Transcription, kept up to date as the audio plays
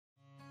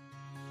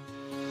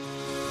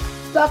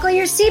Buckle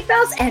your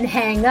seatbelts and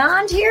hang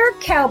on to your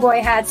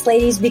cowboy hats,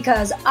 ladies,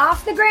 because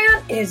Off the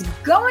Ground is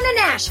going to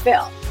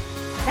Nashville.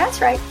 That's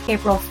right,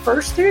 April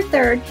 1st through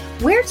 3rd,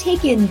 we're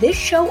taking this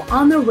show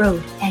on the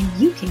road, and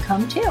you can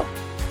come too.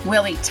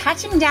 We'll be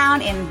touching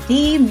down in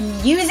the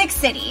Music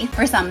City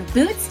for some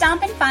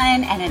boot-stomping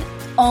fun and an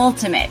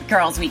ultimate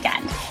girls'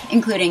 weekend,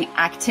 including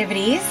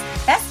activities,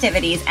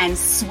 festivities, and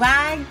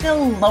swag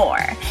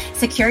galore.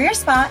 Secure your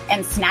spot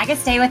and snag a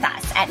stay with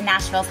us at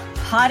Nashville's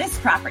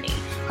hottest property,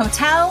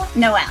 Hotel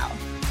Noel.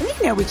 We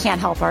know we can't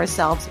help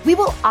ourselves. We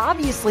will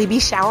obviously be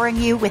showering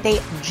you with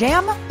a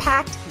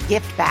jam-packed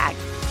gift bag,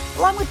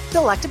 along with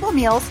delectable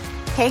meals,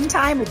 hang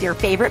time with your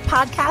favorite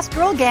podcast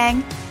girl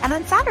gang, and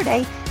on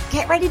Saturday,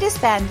 get ready to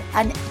spend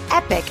an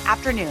epic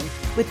afternoon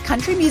with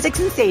country music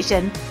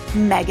sensation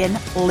Megan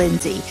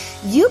Lindsay.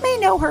 You may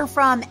know her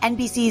from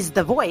NBC's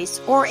The Voice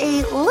or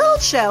a little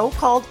show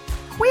called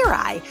Queer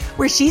Eye,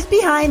 where she's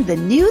behind the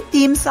new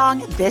theme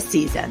song this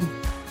season.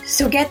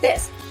 So get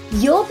this.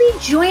 You'll be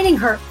joining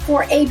her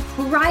for a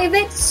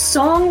private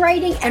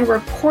songwriting and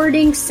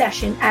recording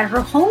session at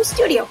her home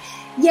studio.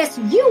 Yes,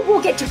 you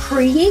will get to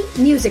create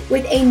music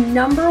with a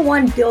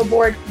 #1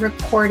 Billboard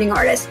recording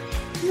artist.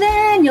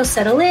 Then you'll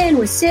settle in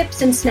with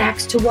sips and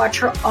snacks to watch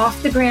her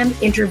off-the-gram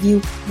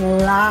interview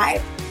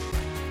live.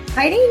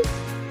 Heidi,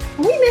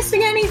 are we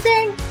missing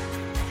anything?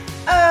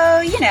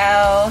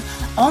 Oh,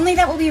 only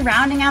that we'll be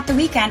rounding out the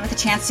weekend with a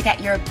chance to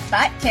get your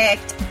butt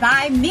kicked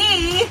by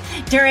me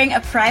during a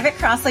private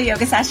CrossFit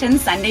yoga session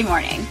Sunday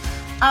morning,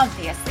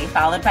 obviously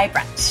followed by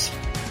brunch.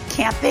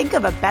 Can't think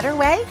of a better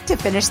way to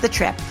finish the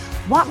trip.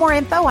 Want more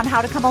info on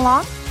how to come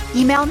along?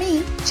 Email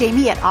me,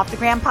 Jamie at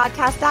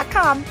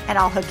offthegrampodcast.com, and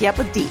I'll hook you up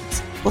with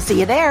deets. We'll see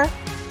you there.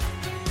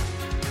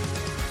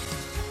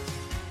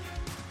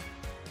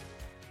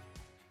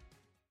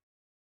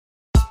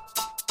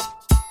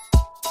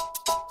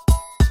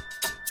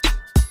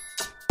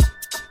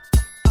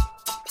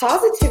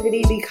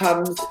 Positivity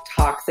becomes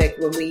toxic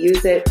when we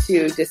use it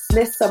to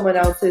dismiss someone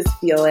else's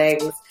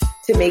feelings,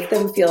 to make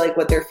them feel like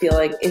what they're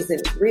feeling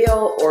isn't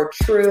real or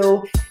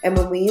true, and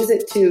when we use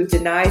it to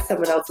deny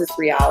someone else's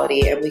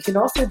reality. And we can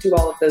also do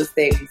all of those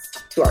things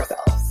to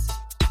ourselves.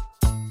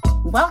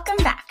 Welcome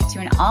back to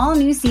an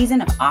all-new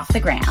season of Off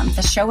the Gram,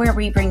 the show where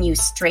we bring you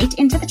straight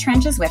into the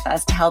trenches with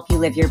us to help you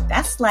live your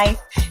best life,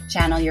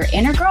 channel your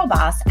inner girl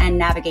boss, and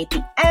navigate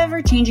the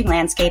ever-changing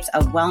landscapes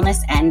of wellness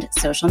and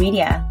social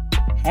media.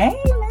 Hey,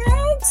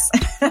 Max!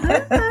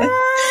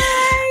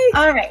 Hi!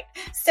 All right.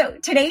 So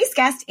today's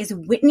guest is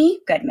Whitney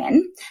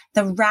Goodman,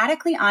 the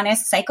radically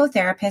honest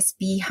psychotherapist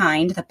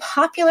behind the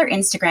popular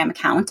Instagram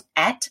account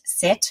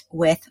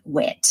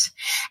 @SitWithWhit,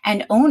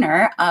 and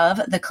owner of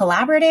the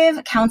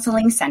Collaborative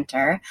Counseling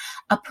Center,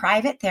 a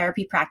private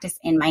therapy practice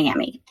in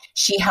Miami.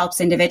 She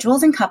helps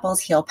individuals and couples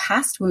heal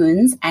past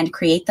wounds and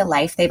create the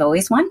life they've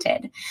always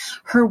wanted.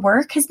 Her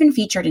work has been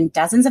featured in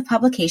dozens of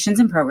publications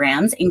and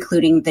programs,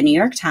 including the New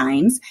York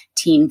Times,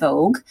 Teen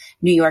Vogue,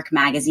 New York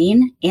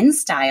Magazine,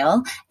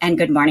 InStyle, and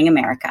Good Morning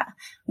America.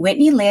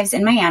 Whitney lives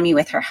in Miami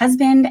with her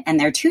husband and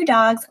their 2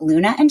 dogs,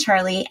 Luna and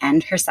Charlie,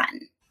 and her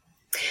son.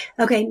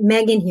 Okay,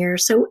 Megan here.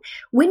 So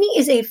Whitney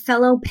is a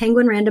fellow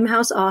Penguin Random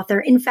House author.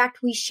 In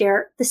fact, we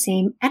share the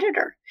same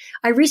editor.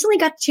 I recently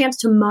got the chance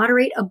to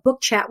moderate a book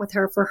chat with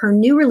her for her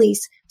new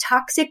release,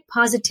 Toxic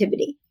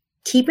Positivity,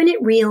 Keeping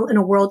It Real in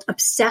a World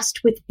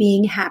Obsessed with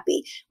Being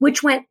Happy,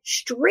 which went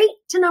straight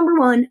to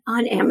 #1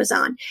 on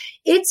Amazon.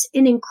 It's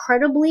an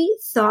incredibly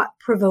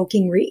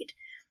thought-provoking read.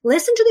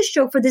 Listen to the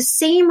show for the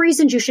same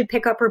reasons you should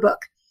pick up her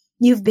book.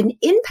 You've been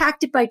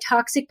impacted by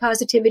toxic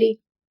positivity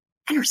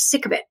and are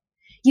sick of it.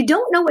 You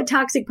don't know what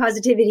toxic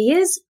positivity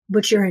is,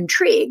 but you're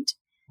intrigued.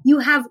 You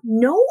have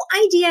no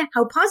idea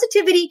how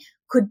positivity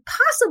could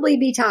possibly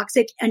be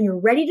toxic, and you're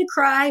ready to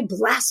cry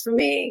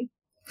blasphemy.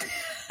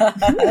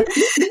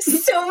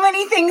 So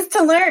many things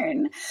to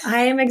learn.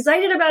 I am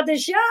excited about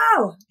this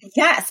show.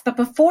 Yes, but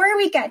before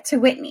we get to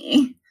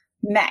Whitney,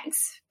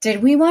 Megs,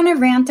 did we want to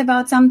rant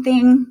about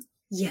something?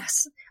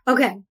 Yes.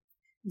 Okay.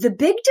 The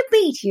big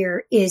debate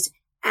here is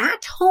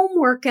at-home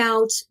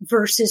workouts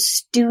versus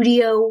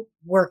studio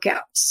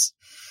workouts.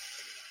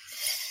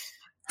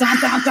 Da,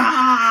 da,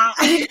 da.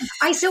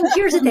 So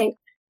here's the thing.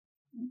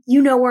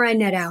 You know where I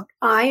net out.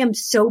 I am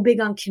so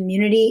big on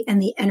community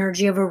and the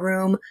energy of a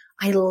room.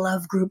 I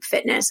love group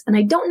fitness. And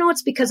I don't know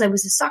it's because I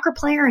was a soccer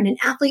player and an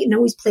athlete and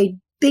always played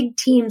big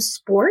team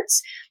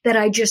sports that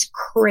I just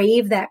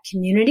crave that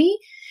community.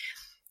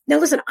 Now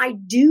listen, I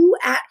do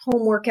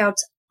at-home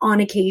workouts on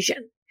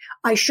occasion.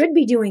 I should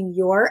be doing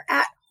your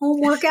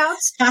at-home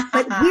workouts,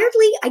 but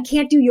weirdly, I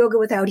can't do yoga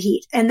without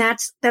heat. And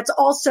that's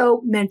also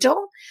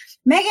mental.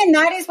 Megan,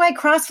 that is why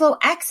CrossFlow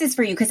X is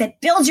for you, because it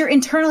builds your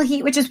internal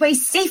heat, which is way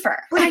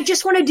safer. But I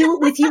just want to do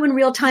it with you in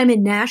real time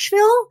in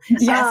Nashville.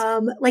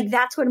 Yes. Like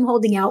that's what I'm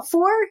holding out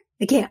for.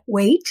 I can't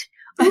wait.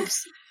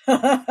 Oops.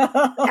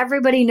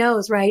 Everybody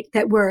knows, right,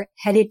 that we're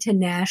headed to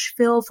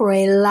Nashville for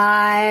a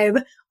live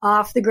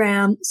off the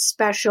ground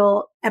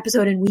special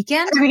episode and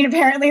weekend. I mean,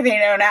 apparently they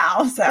know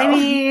now. So I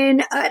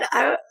mean,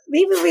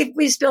 maybe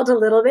we spilled a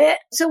little bit.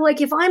 So like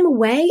if I'm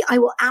away, I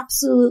will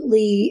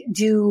absolutely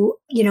do,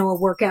 a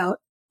workout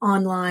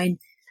online.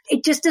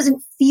 It just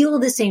doesn't feel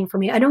the same for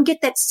me. I don't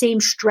get that same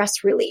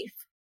stress relief.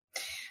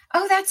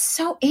 Oh, that's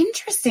so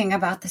interesting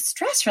about the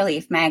stress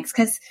relief, Megs,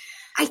 because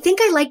I think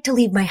I like to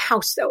leave my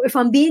house though. If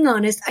I'm being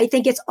honest, I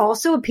think it's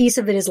also a piece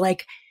of it is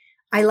like,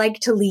 I like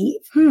to leave.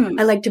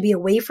 I like to be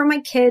away from my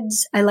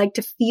kids. I like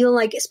to feel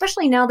like,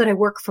 especially now that I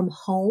work from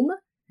home,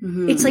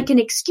 it's like an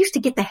excuse to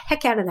get the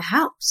heck out of the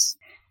house.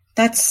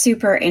 That's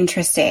super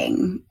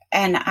interesting.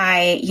 And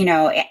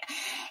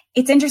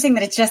it's interesting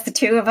that it's just the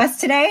two of us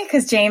today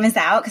because James is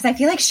out, because I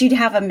feel like she'd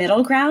have a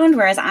middle ground,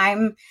 whereas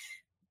I'm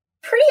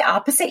pretty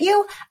opposite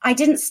you. I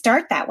didn't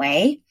start that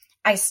way.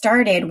 I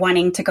started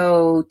wanting to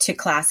go to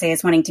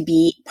classes, wanting to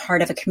be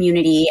part of a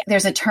community.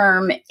 There's a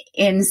term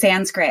in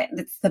Sanskrit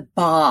that's the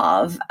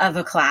bhav of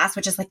a class,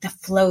 which is like the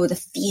flow, the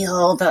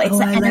feel, the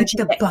energy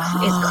that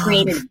is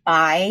created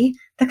by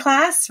the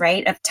class,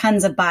 right? Of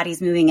tons of bodies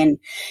moving in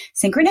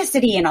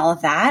synchronicity and all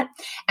of that.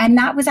 And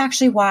that was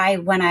actually why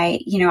when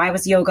I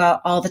was yoga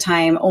all the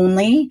time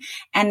only.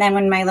 And then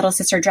when my little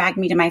sister dragged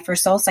me to my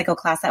first Soul Cycle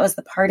class, that was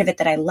the part of it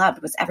that I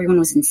loved, was everyone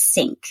was in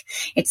sync.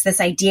 It's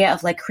this idea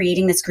of like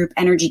creating this group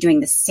energy, doing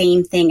the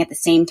same thing at the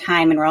same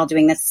time. And we're all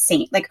doing the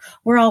same, like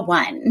we're all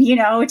one,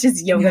 which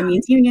is yoga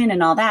means union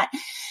and all that.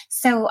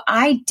 So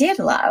I did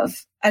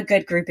love a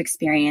good group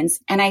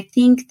experience. And I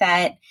think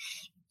that,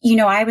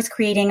 I was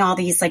creating all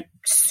these like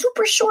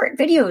super short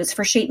videos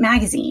for Shape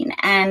Magazine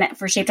and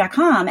for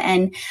Shape.com.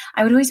 And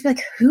I would always be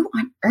like, who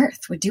on earth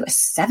would do a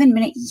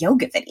 7-minute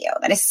yoga video?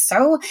 That is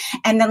so,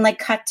 and then like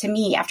cut to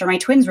me after my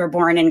twins were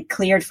born and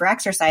cleared for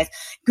exercise,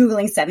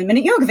 Googling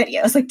 7-minute yoga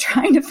videos, like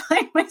trying to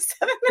find my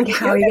 7-minute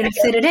How are you going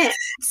to fit it in?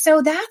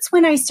 So that's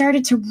when I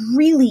started to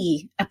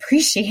really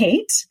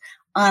appreciate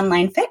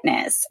online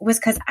fitness, was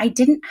because I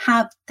didn't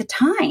have the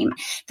time.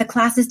 The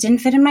classes didn't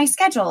fit in my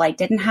schedule. I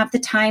didn't have the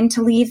time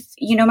to leave,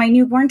 my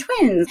newborn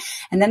twins.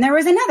 And then there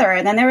was another,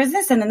 and then there was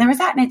this, and then there was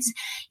that. And it's,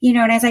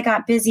 and as I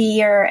got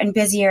busier and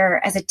busier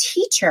as a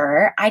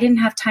teacher, I didn't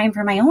have time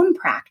for my own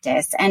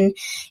practice. And,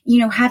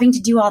 having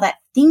to do all that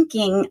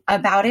thinking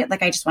about it,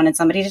 like I just wanted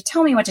somebody to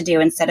tell me what to do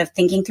instead of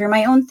thinking through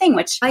my own thing,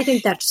 which I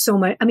think that's so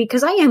much. I mean,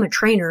 because I am a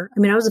trainer. I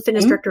mean, I was a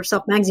fitness director of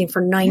Self Magazine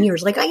for 9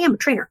 years. Like I am a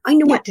trainer. I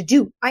know what to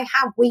do. I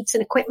have weights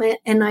and equipment,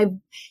 and I've,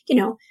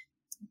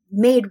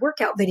 made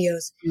workout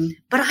videos.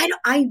 But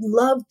I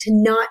love to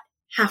not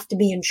have to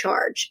be in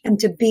charge and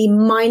to be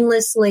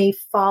mindlessly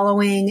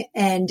following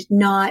and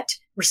not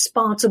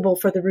responsible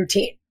for the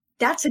routine.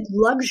 That's a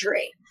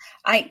luxury.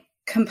 I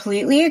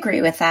completely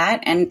agree with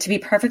that. And to be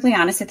perfectly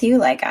honest with you,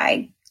 like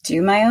I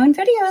do my own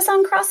videos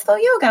on CrossFit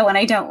yoga when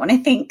I don't want to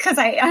think, because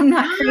I'm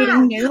not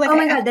creating new. Like, oh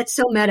my God, that's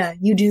so meta.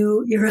 You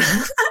do your, I love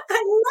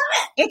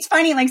it. It's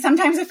funny. Like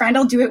sometimes a friend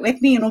will do it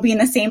with me and we'll be in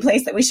the same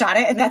place that we shot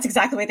it. And that's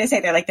exactly what they say.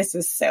 They're like, this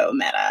is so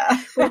meta.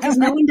 Well, because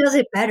no one does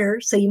it better.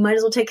 So you might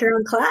as well take your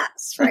own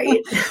class, right?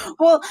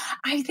 Well,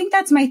 I think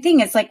that's my thing.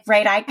 It's like,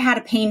 right, I had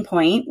a pain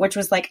point, which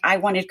was like, I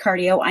wanted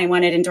cardio, I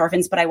wanted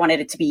endorphins, but I wanted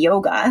it to be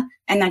yoga.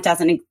 And that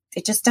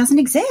it just doesn't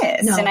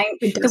exist. No, and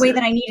the way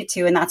that I need it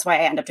to. And that's why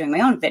I end up doing my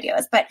own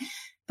videos. But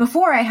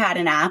before I had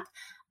an app,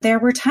 there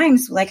were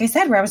times, like I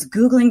said, where I was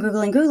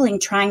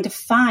Googling, trying to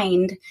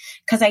find,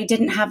 because I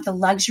didn't have the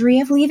luxury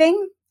of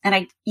leaving.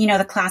 And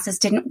the classes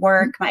didn't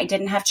work. I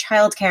didn't have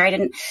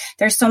childcare.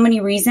 There's so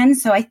many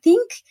reasons. So I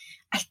think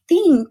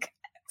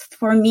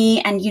for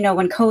me, and,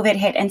 when COVID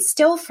hit, and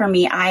still for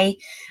me, I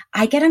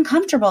get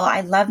uncomfortable.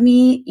 I love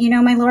me,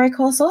 my Lori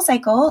Cole Soul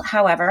Cycle.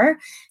 However,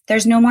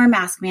 there's no more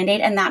mask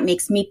mandate. And that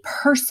makes me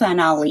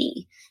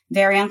personally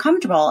very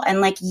uncomfortable.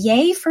 And like,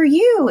 yay for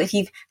you if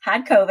you've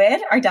had COVID,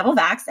 are double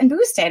vaxxed and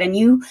boosted, and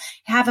you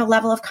have a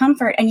level of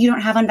comfort and you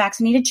don't have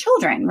unvaccinated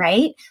children,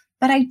 right?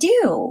 But I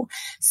do.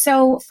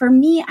 So for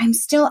me,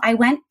 I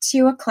went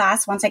to a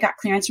class once I got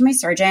clearance from my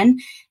surgeon,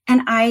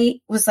 and I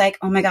was like,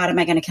 oh my God, am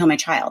I going to kill my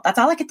child? That's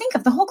all I could think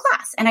of the whole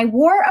class. And I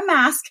wore a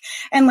mask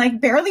and like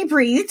barely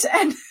breathed.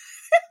 And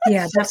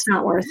yeah, that's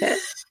not worth it.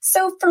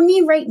 So for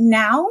me right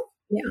now,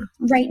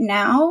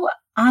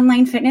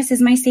 online fitness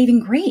is my saving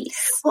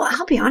grace. Well,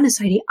 I'll be honest,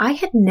 Heidi, I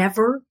had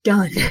never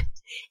done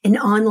an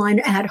online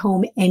at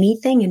home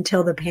anything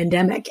until the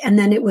pandemic. And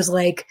then it was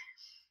like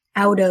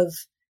out of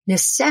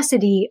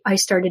necessity, I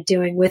started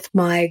doing with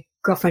my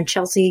girlfriend,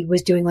 Chelsea,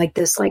 was doing like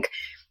this like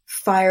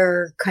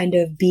fire kind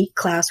of beat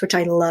class, which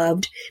I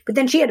loved. But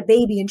then she had a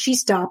baby and she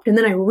stopped. And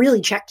then I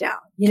really checked out,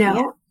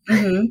 Yeah.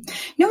 Mm-hmm.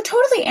 No,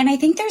 totally. And I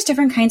think there's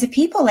different kinds of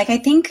people. Like I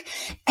think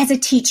as a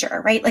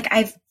teacher, right? Like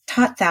I've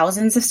taught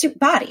thousands of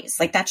bodies.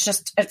 Like that's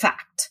just a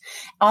fact.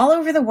 All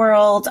over the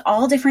world,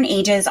 all different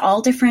ages,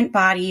 all different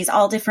bodies,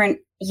 all different,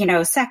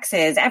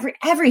 sexes,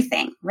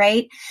 everything,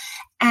 right?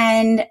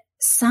 And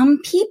some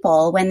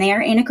people, when they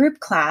are in a group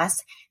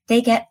class,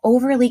 they get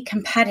overly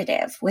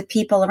competitive with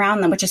people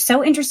around them, which is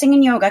so interesting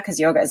in yoga because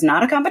yoga is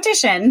not a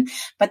competition,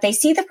 but they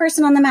see the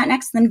person on the mat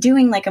next to them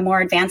doing like a more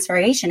advanced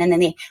variation and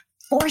then they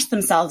force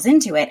themselves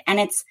into it and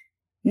it's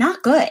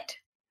not good.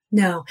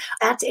 No,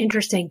 that's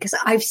interesting because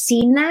I've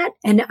seen that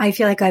and I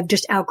feel like I've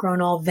just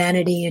outgrown all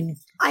vanity and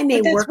I may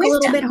work a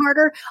little bit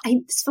harder.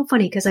 It's so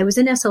funny because I was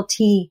in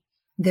SLT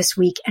this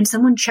week and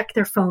someone checked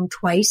their phone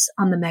twice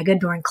on the Mega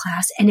during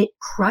class and it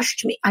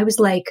crushed me. I was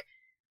like,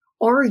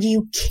 are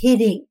you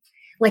kidding?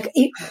 Like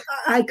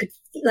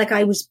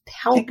I was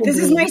palpably. This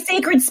is my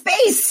sacred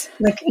space.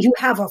 Like you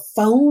have a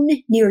phone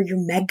near your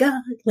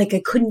Mega. Like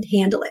I couldn't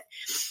handle it.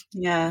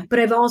 Yeah. But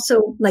I've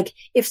also like,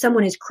 if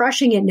someone is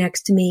crushing it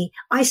next to me,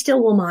 I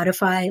still will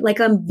modify. Like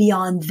I'm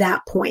beyond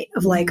that point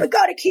of like, I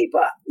gotta keep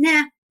up.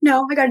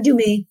 No, I gotta do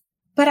me.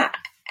 But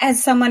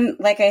as someone,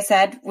 like I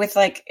said, with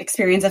like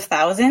experience of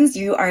thousands,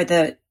 you are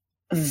the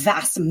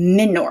vast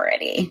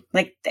minority.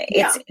 Like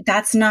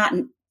that's not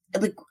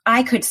like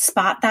I could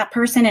spot that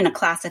person in a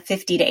class of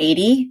 50 to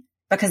 80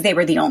 because they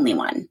were the only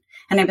one.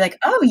 And I'd be like,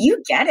 oh,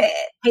 you get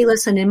it. Hey,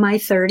 listen, in my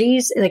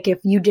 30s, like if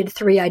you did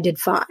 3, I did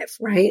 5,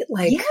 right?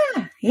 Like,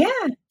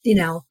 yeah. You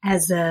know,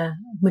 as a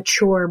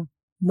mature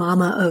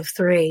mama of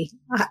 3,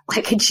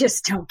 I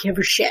just don't give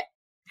a shit.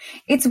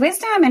 It's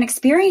wisdom and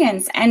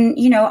experience. And,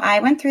 you know,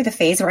 I went through the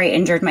phase where I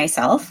injured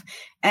myself.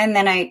 And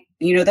then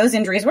those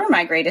injuries were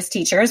my greatest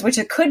teachers, which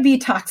it could be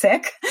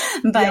toxic,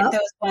 but those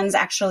ones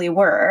actually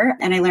were.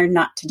 And I learned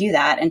not to do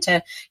that and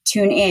to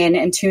tune in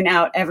and tune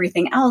out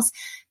everything else.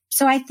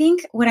 So I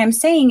think what I'm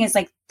saying is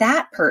like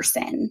that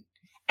person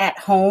at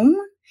home,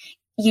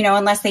 you know,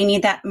 unless they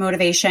need that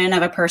motivation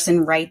of a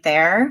person right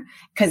there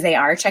because they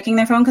are checking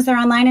their phone because they're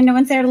online and no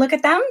one's there to look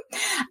at them.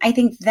 I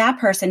think that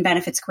person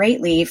benefits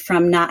greatly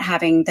from not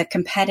having the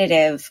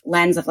competitive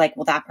lens of like,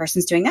 well, that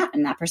person's doing that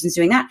and that person's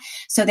doing that.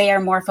 So they are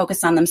more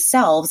focused on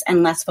themselves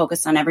and less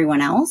focused on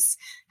everyone else.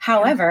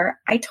 However,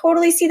 I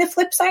totally see the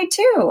flip side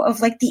too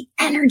of like the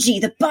energy,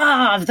 the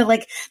bob,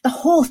 the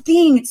whole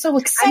thing. It's so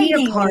exciting. I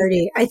need a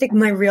party. I think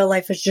my real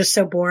life is just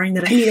so boring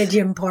that I need a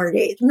gym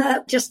party.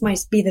 That just might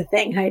be the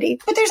thing, Heidi.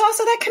 But there's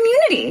also that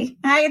community.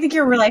 I think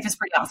your real life is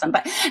pretty awesome.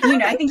 But, you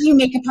know, I think you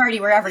make a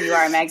party wherever you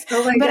are, Megs.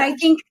 Oh my but God. I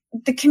think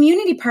the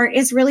community part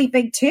is really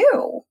big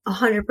too.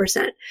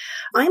 100%.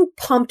 I'm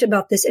pumped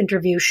about this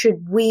interview.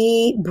 Should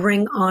we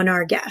bring on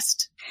our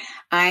guest?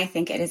 I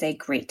think it is a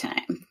great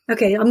time.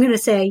 Okay, I'm going to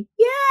say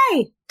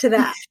yay to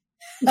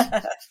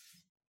that.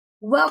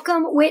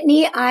 Welcome,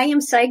 Whitney. I am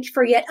psyched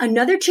for yet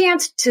another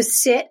chance to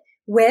sit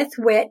with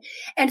Wit.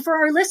 And for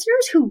our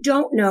listeners who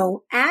don't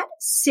know,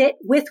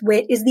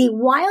 @SitWithWit is the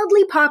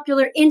wildly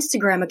popular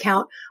Instagram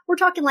account. We're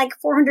talking like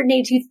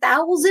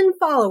 482,000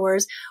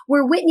 followers,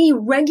 where Whitney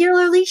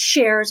regularly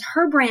shares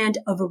her brand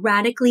of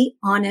radically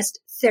honest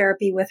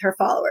therapy with her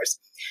followers.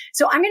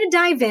 So I'm going to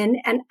dive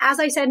in. And as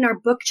I said in our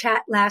book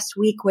chat last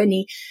week,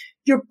 Whitney,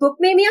 your book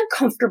made me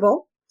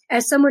uncomfortable.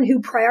 As someone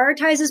who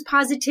prioritizes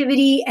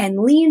positivity and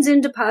leans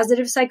into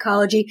positive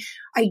psychology,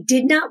 I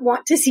did not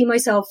want to see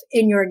myself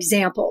in your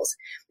examples.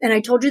 And I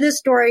told you this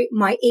story.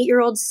 My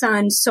 8-year-old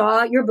son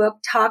saw your book,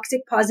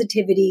 Toxic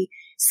Positivity,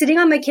 sitting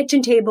on my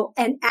kitchen table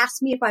and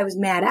asked me if I was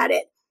mad at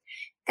it.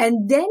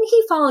 And then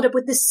he followed up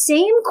with the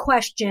same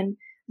question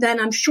that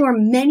I'm sure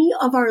many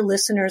of our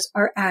listeners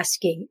are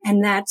asking.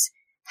 And that's,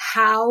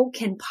 how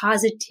can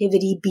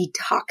positivity be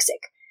toxic?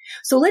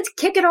 So let's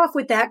kick it off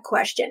with that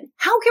question.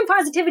 How can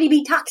positivity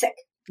be toxic?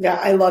 Yeah,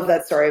 I love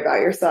that story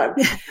about your son.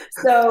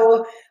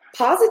 So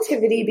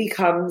positivity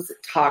becomes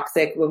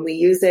toxic when we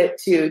use it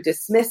to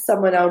dismiss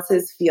someone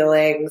else's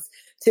feelings,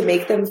 to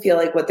make them feel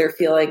like what they're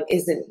feeling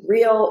isn't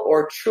real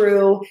or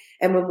true,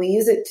 and when we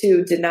use it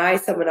to deny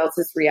someone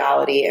else's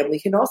reality. And we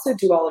can also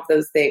do all of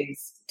those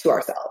things to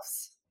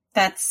ourselves.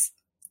 That's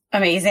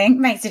amazing.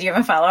 Mike, did you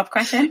have a follow-up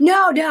question?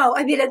 No.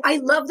 I mean, I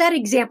love that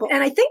example.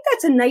 And I think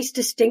that's a nice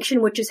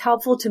distinction, which is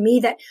helpful to me,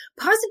 that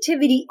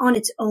positivity on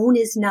its own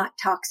is not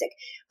toxic.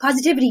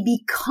 Positivity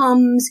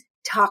becomes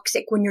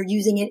toxic when you're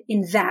using it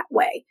in that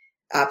way.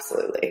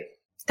 Absolutely.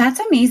 That's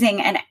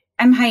amazing. And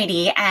I'm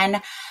Heidi,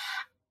 and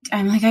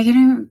I'm like, I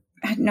don't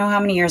know how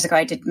many years ago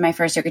I did my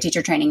first yoga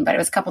teacher training, but it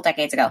was a couple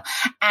decades ago.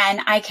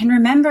 And I can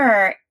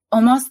remember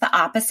almost the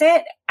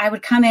opposite. I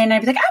would come in and I'd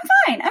be like, I'm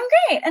fine. I'm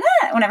great. And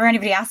whenever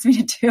anybody asked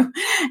me to do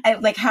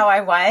like how I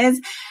was.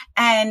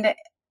 And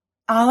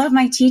all of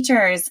my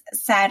teachers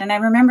said, and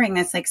I'm remembering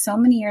this like so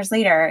many years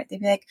later, they'd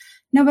be like,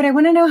 no, but I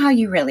want to know how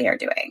you really are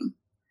doing.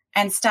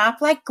 And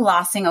stop like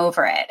glossing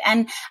over it.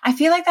 And I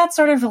feel like that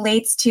sort of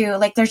relates to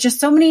like, there's just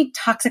so many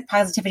toxic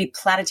positivity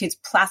platitudes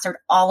plastered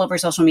all over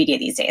social media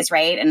these days,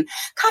 right? And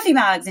coffee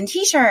mugs and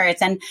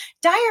t-shirts and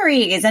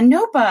diaries and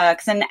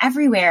notebooks and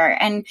everywhere.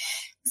 And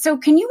so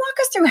can you walk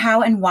us through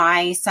how and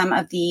why some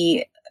of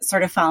the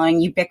sort of following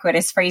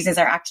ubiquitous phrases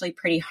are actually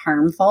pretty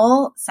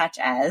harmful, such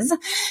as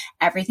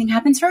everything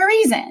happens for a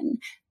reason,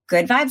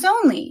 good vibes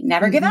only,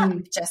 never give up,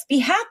 just be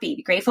happy,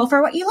 be grateful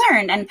for what you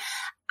learned. And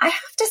I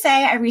have to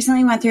say, I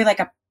recently went through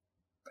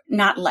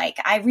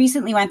I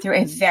recently went through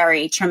a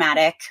very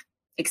traumatic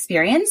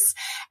experience.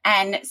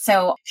 And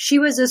so she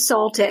was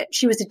assaulted.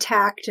 She was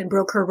attacked and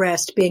broke her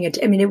wrist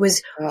it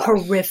was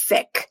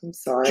horrific. I'm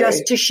sorry.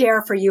 Just to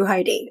share for you,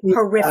 Heidi.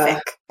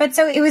 Horrific. But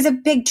so it was a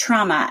big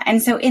trauma.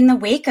 And so in the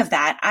wake of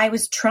that, I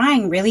was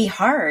trying really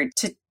hard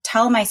to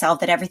tell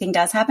myself that everything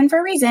does happen for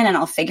a reason and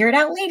I'll figure it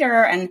out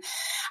later. And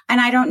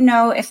I don't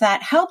know if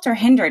that helped or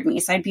hindered me.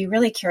 So I'd be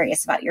really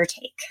curious about your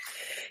take.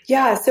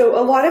 Yeah. So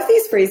a lot of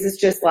these phrases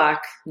just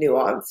lack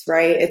nuance,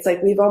 right? It's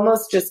like we've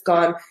almost just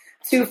gone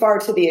too far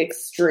to the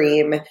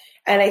extreme.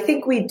 And I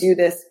think we do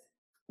this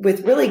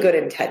with really good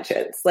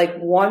intentions, like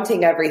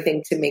wanting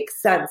everything to make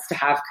sense, to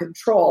have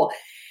control.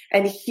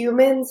 And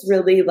humans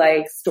really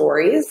like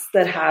stories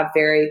that have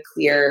very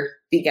clear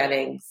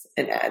beginnings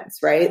and ends,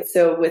 right?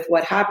 So with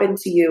what happened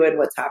to you and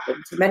what's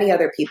happened to many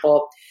other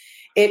people,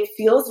 it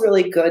feels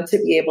really good to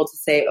be able to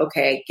say,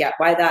 okay, I get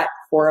why that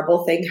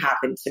horrible thing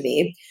happened to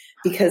me,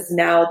 because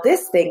now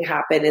this thing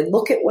happened and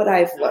look at what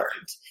I've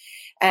learned.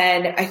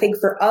 And I think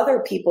for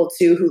other people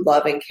too, who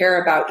love and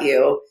care about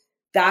you,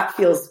 that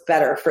feels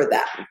better for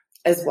them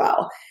as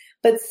well.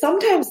 But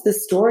sometimes the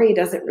story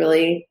doesn't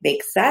really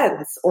make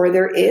sense, or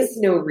there is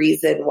no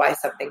reason why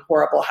something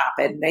horrible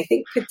happened. And I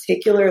think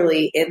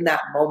particularly in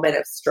that moment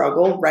of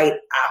struggle, right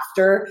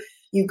after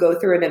you go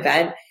through an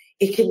event,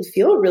 it can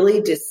feel really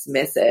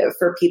dismissive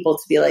for people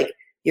to be like,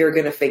 you're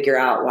going to figure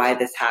out why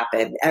this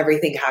happened.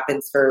 Everything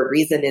happens for a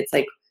reason. It's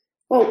like,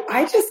 well,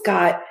 I just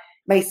got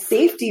my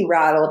safety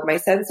rattled, my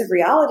sense of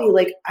reality.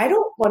 Like, I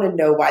don't want to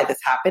know why this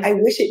happened. I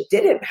wish it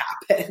didn't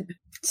happen.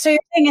 So you're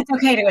saying it's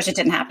okay to wish it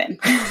didn't happen.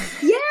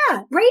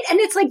 Yeah, right. And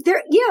it's like,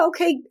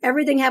 okay,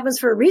 everything happens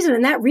for a reason,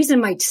 and that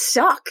reason might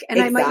suck. And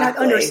exactly. I might not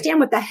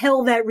understand what the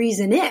hell that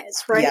reason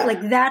is, right? Yeah.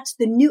 Like that's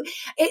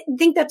I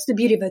think that's the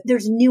beauty of it.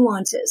 There's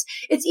nuances.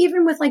 It's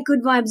even with like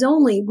good vibes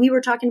only. We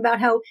were talking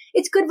about how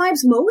it's good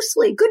vibes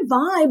mostly. Good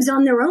vibes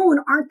on their own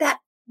aren't that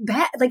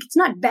bad. Like it's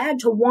not bad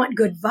to want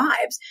good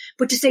vibes,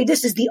 but to say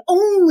this is the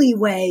only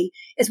way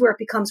is where it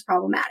becomes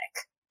problematic.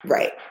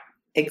 Right.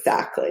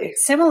 Exactly.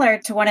 Similar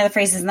to one of the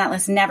phrases in that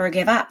list, never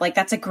give up. Like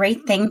that's a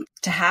great thing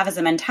to have as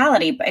a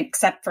mentality,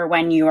 except for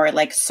when you are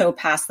like so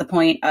past the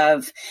point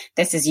of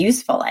this is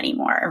useful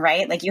anymore,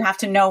 right? Like you have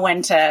to know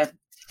when to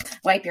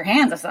wipe your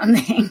hands of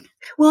something.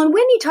 Well, and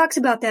Whitney talks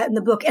about that in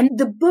the book, and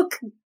the book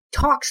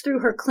talks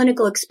through her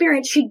clinical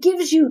experience. She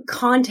gives you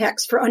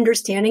context for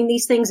understanding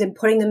these things and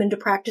putting them into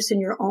practice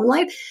in your own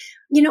life.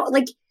 You know,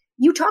 like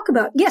you talk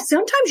about, yes,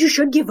 sometimes you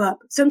should give up.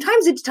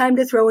 Sometimes it's time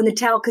to throw in the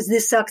towel because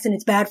this sucks and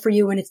it's bad for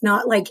you, and it's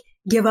not like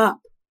give up.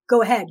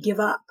 Go ahead,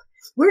 give up.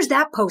 Where's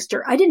that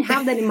poster? I didn't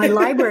have that in my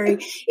library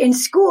in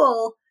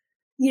school.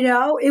 You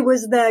know, it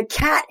was the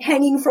cat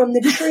hanging from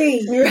the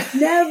tree.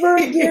 Never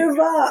give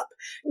up.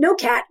 No,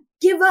 cat,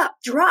 give up,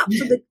 drop,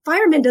 so the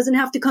fireman doesn't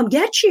have to come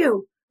get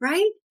you,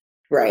 right?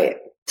 Right.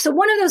 So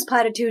one of those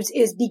platitudes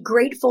is be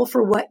grateful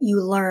for what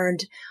you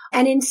learned.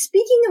 And in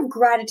speaking of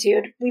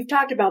gratitude, we've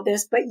talked about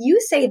this, but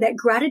you say that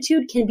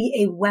gratitude can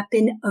be a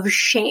weapon of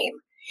shame.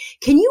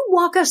 Can you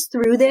walk us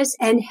through this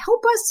and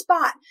help us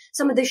spot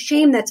some of the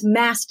shame that's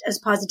masked as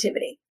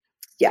positivity?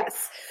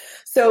 Yes.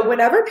 So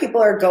whenever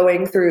people are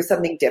going through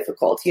something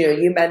difficult, you know,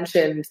 you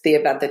mentioned the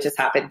event that just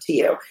happened to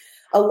you.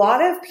 A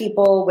lot of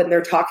people, when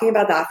they're talking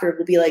about that,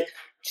 will be like,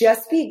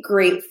 just be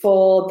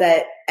grateful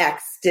that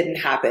X didn't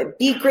happen.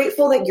 Be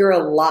grateful that you're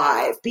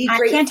alive. Be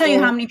grateful. I can't tell you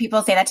how many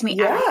people say that to me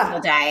every single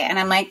day. And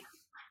I'm like,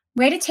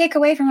 way to take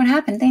away from what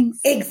happened. Thanks.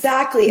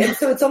 Exactly. And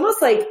so it's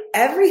almost like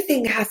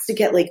everything has to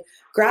get like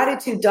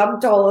gratitude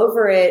dumped all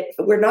over it.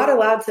 We're not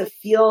allowed to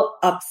feel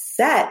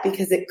upset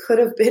because it could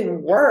have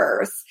been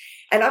worse.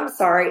 And I'm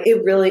sorry,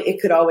 it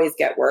could always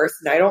get worse.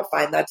 And I don't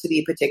find that to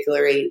be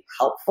particularly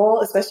helpful,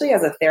 especially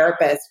as a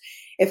therapist.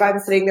 If I'm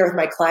sitting there with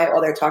my client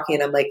while they're talking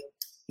and I'm like,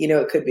 you know,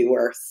 it could be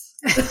worse.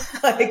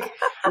 Like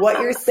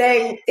what you're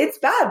saying, it's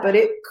bad, but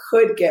it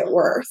could get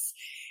worse.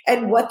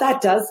 And what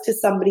that does to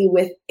somebody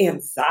with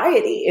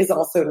anxiety is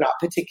also not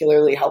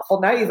particularly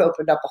helpful. Now you've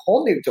opened up a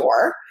whole new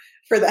door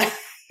for them.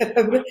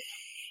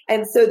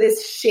 And so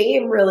this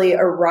shame really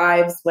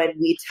arrives when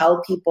we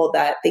tell people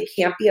that they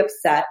can't be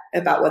upset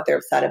about what they're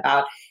upset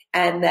about,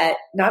 and that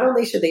not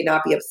only should they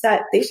not be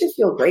upset, they should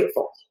feel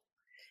grateful.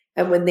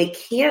 And when they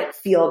can't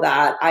feel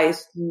that, I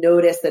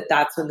notice that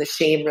that's when the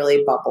shame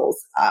really bubbles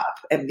up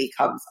and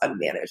becomes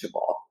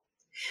unmanageable.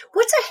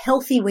 What's a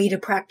healthy way to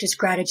practice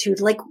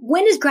gratitude? Like,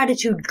 when is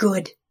gratitude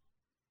good?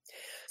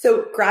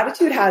 So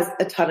gratitude has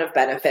a ton of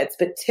benefits,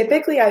 but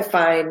typically I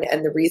find,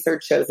 and the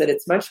research shows that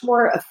it's much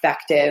more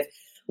effective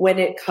when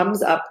it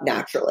comes up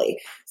naturally.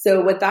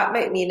 So what that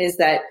might mean is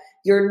that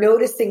you're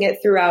noticing it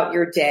throughout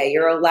your day.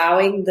 You're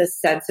allowing the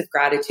sense of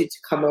gratitude to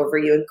come over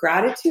you. And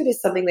gratitude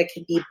is something that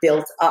can be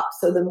built up.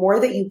 So the more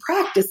that you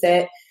practice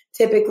it,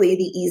 typically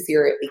the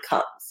easier it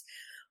becomes.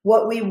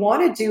 What we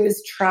want to do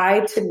is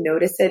try to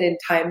notice it in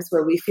times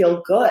where we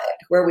feel good,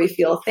 where we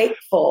feel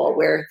thankful,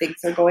 where things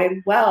are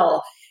going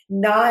well,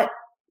 not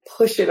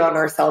push it on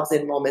ourselves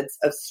in moments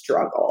of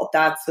struggle.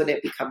 That's when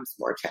it becomes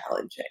more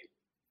challenging.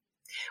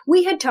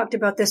 We had talked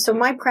about this. So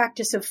my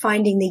practice of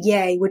finding the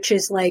yay, which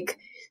is like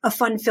a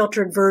fun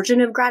filtered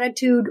version of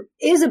gratitude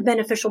is a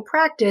beneficial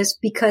practice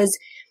because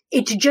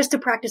it's just a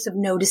practice of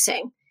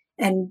noticing.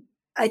 And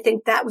I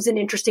think that was an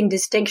interesting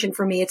distinction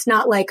for me. It's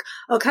not like,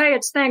 okay,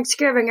 it's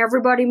Thanksgiving.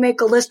 Everybody make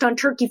a list on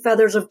turkey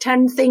feathers of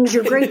 10 things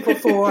you're grateful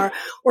for,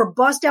 or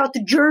bust out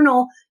the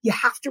journal. You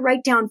have to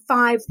write down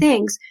 5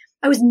 things.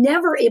 I was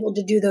never able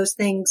to do those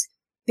things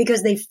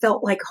because they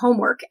felt like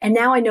homework. And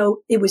now I know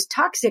it was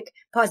toxic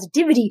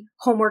positivity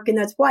homework, and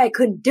that's why I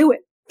couldn't do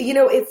it. You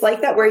know, it's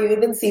like that where you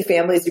even see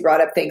families, you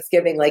brought up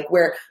Thanksgiving, like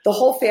where the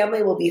whole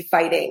family will be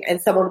fighting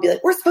and someone will be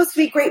like, we're supposed to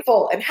be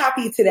grateful and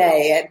happy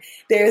today. And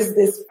there's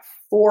this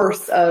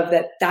force of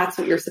that's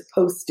what you're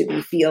supposed to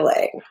be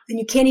feeling. And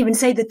you can't even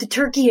say that the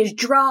turkey is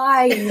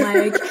dry and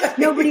like Right.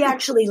 Nobody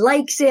actually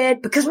likes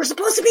it because we're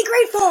supposed to be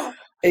grateful.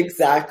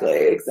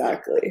 Exactly.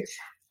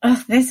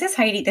 Oh, this is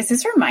Heidi. This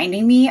is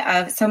reminding me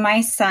of, so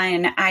my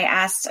son, I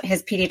asked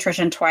his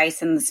pediatrician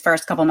twice in his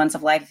first couple months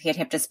of life if he had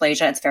hip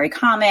dysplasia. It's very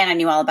common. I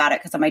knew all about it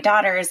because of my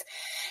daughters.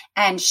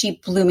 And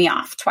she blew me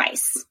off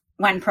twice.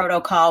 One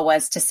protocol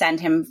was to send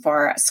him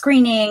for a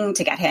screening,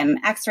 to get him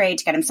x-rayed,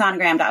 to get him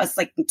sonogrammed. That was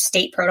like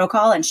state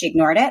protocol, and she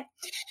ignored it.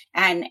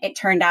 And it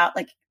turned out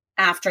like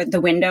after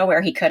the window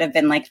where he could have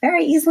been like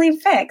very easily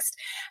fixed,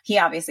 he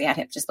obviously had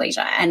hip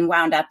dysplasia and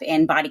wound up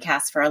in body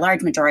casts for a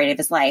large majority of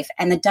his life.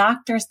 And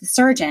the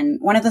surgeon,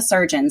 one of the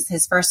surgeons,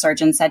 his first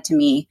surgeon said to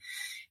me,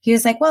 he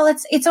was like, well,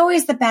 it's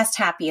always the best,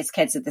 happiest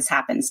kids that this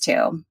happens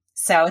to.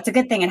 So it's a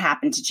good thing it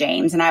happened to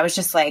James. And I was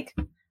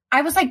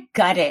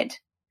gutted.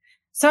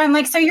 So I'm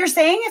like, so you're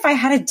saying if I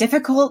had a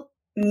difficult,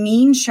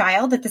 mean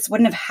child that this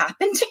wouldn't have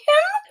happened to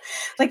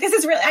him? Like, this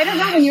is really, I don't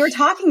know, when you were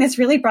talking, this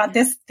really brought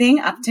this thing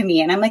up to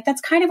me. And I'm like,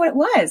 that's kind of what it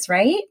was,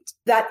 right?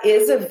 That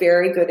is a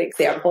very good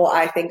example,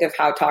 I think, of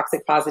how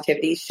toxic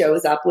positivity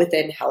shows up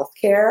within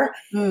healthcare,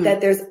 that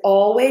there's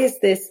always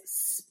this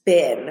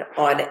spin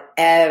on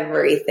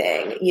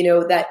everything, you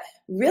know, that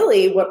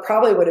really what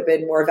probably would have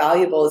been more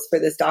valuable is for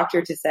this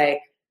doctor to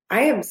say,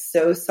 I am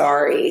so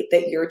sorry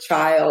that your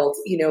child,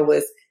 you know,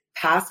 was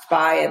passed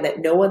by and that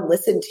no one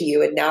listened to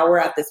you. And now we're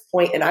at this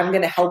point and I'm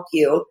going to help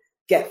you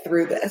get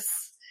through this,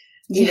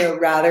 you know,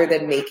 rather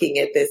than making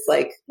it this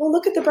like, well,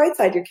 look at the bright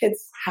side. Your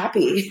kid's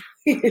happy.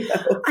 You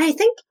know? I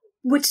think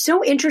what's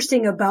so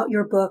interesting about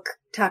your book,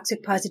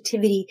 Toxic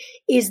Positivity,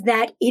 is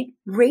that it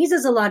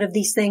raises a lot of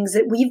these things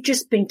that we've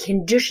just been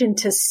conditioned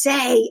to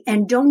say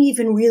and don't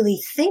even really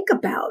think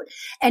about.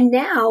 And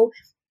now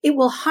it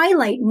will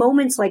highlight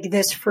moments like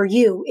this for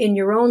you in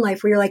your own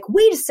life where you're like,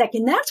 wait a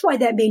second, that's why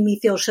that made me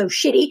feel so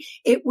shitty.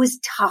 It was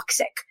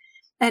toxic.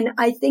 And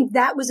I think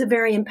that was a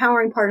very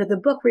empowering part of the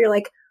book where you're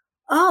like,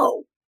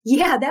 oh,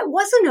 yeah, that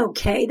wasn't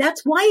okay.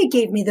 That's why it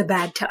gave me the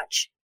bad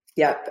touch.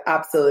 Yep,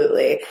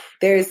 absolutely.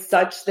 There's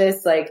such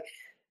this like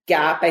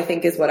gap, I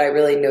think, is what I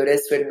really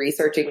noticed when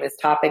researching this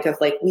topic of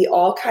like, we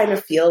all kind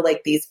of feel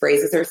like these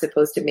phrases are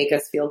supposed to make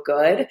us feel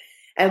good.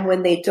 And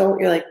when they don't,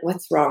 you're like,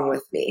 what's wrong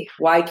with me?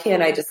 Why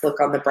can't I just look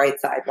on the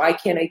bright side? Why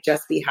can't I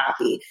just be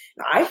happy?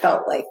 And I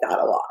felt like that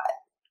a lot.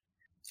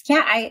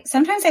 Yeah,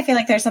 sometimes I feel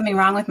like there's something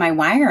wrong with my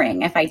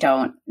wiring if I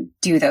don't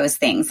do those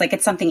things. Like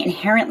it's something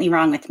inherently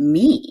wrong with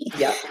me.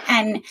 Yep.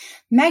 And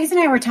Megs and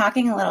I were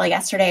talking a little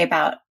yesterday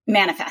about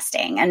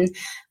manifesting, and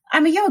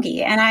I'm a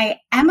yogi and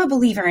I am a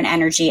believer in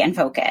energy and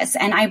focus.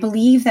 And I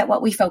believe that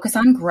what we focus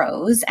on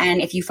grows.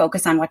 And if you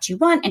focus on what you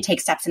want and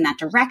take steps in that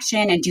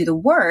direction and do the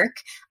work,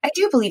 I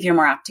do believe you're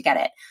more apt to get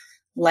it.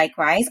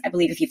 Likewise, I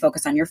believe if you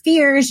focus on your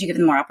fears, you give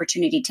them more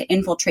opportunity to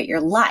infiltrate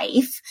your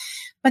life.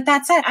 But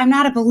that said, I'm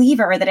not a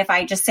believer that if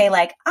I just say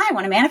like, I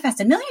want to manifest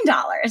 $1 million,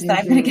 that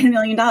I'm going to get $1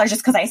 million just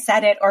because I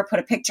said it or put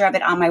a picture of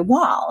it on my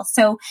wall.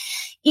 So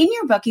in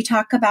your book, you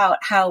talk about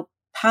how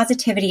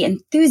positivity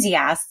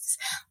enthusiasts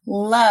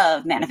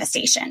love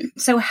manifestation.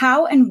 So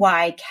how and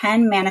why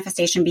can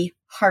manifestation be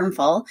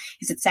harmful?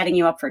 Is it setting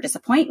you up for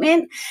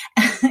disappointment?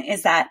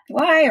 Is that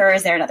why, or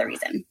is there another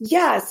reason?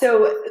 Yeah.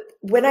 So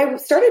when I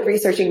started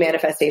researching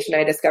manifestation,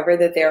 I discovered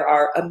that there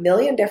are 1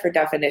 million different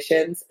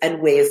definitions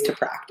and ways to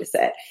practice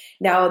it.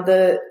 Now,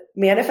 the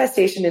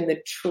manifestation in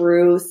the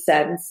true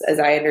sense, as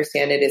I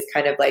understand it, is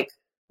kind of like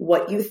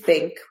what you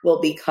think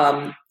will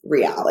become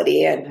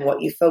reality and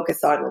what you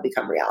focus on will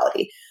become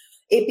reality.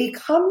 It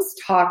becomes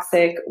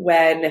toxic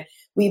when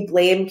we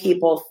blame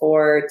people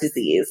for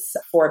disease,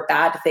 for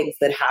bad things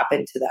that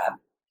happen to them,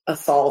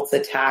 assaults,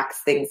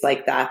 attacks, things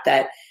like that,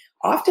 that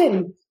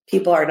often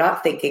people are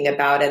not thinking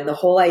about. And the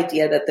whole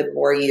idea that the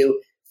more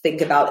you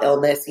think about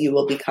illness, you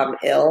will become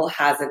ill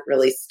hasn't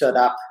really stood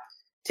up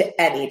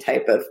to any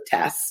type of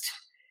test.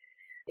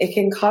 It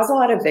can cause a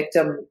lot of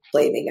victim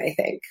blaming, I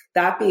think.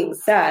 That being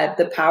said,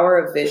 the power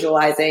of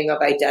visualizing,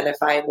 of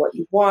identifying what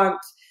you want,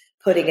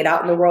 putting it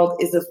out in the world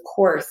is, of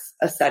course,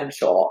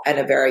 essential and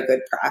a very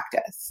good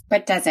practice.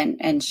 But doesn't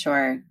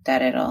ensure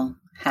that it'll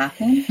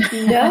happen?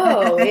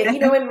 No.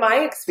 In my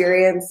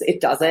experience,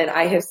 it doesn't.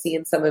 I have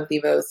seen some of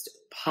the most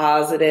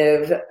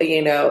positive,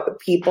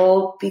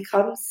 people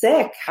become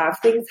sick, have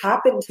things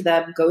happen to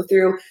them, go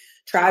through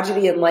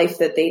tragedy in life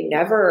that they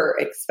never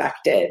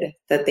expected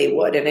that they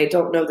would. And I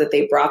don't know that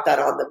they brought that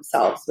on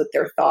themselves with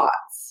their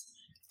thoughts.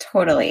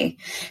 Totally.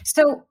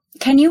 So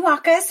can you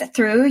walk us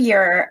through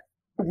your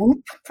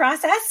WHOOP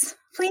process,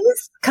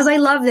 please? Because I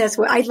love this.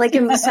 I like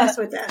am obsessed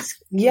with this.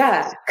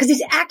 Yeah. Because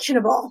it's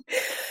actionable.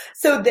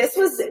 So this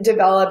was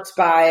developed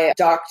by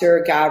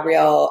Dr.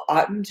 Gabrielle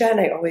Oettingen.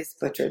 I always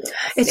butcher this.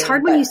 It's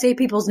hard when you say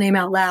people's name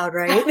out loud,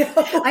 right?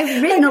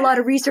 I've written a lot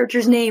of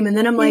researchers' name and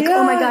then I'm like,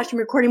 oh my gosh, I'm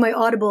recording my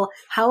Audible.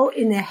 How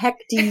in the heck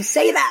do you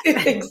say that?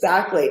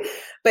 Exactly.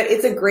 But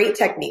it's a great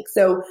technique.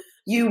 So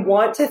you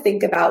want to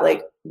think about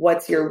like,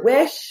 what's your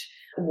wish?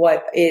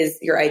 What is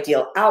your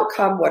ideal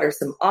outcome? What are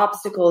some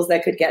obstacles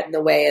that could get in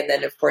the way? And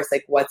then of course,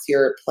 like what's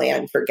your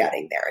plan for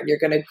getting there? And you're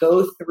going to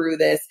go through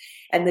this.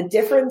 And the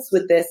difference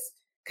with this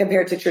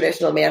compared to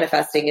traditional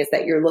manifesting is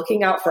that you're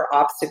looking out for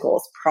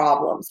obstacles,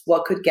 problems,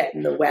 what could get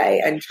in the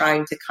way, and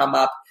trying to come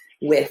up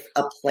with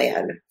a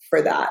plan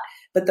for that.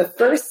 But the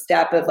first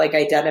step of like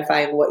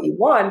identifying what you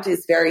want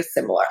is very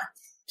similar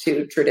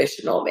to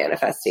traditional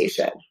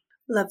manifestation.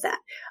 Love that.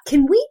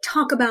 Can we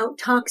talk about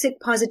toxic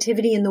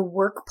positivity in the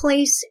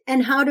workplace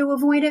and how to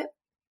avoid it?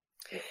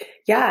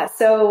 Yeah.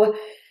 So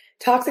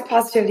toxic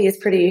positivity is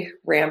pretty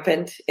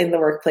rampant in the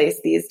workplace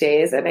these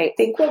days. And I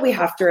think what we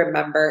have to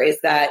remember is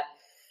that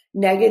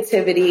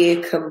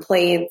negativity,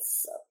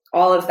 complaints,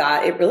 all of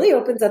that, it really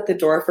opens up the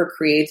door for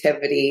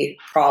creativity,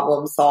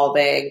 problem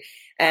solving,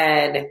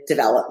 and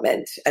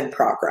development and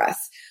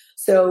progress.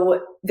 So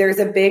there's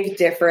a big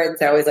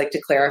difference, I always like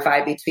to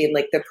clarify, between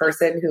like the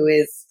person who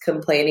is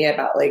complaining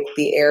about like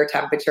the air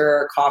temperature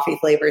or coffee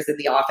flavors in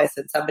the office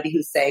and somebody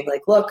who's saying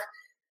like, look,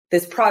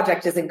 this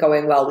project isn't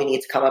going well. We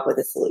need to come up with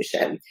a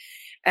solution.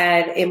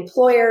 And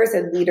employers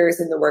and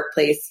leaders in the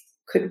workplace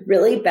could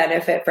really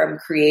benefit from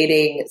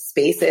creating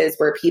spaces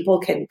where people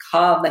can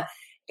come,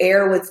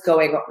 air what's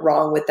going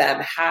wrong with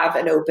them, have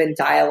an open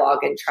dialogue,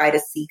 and try to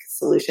seek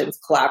solutions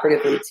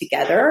collaboratively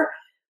together,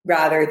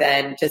 rather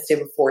than just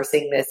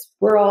enforcing this,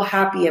 we're all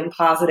happy and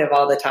positive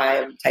all the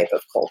time type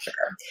of culture.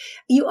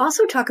 You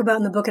also talk about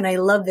in the book, and I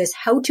love this,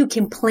 how to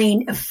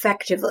complain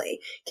effectively.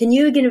 Can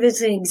you give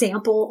us an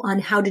example on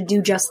how to do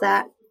just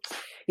that?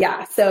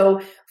 Yeah.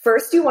 So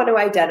first you want to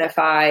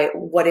identify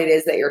what it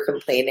is that you're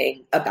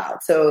complaining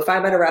about. So if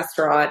I'm at a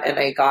restaurant and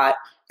I got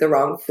the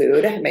wrong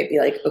food, I might be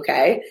like,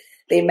 okay,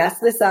 they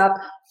messed this up.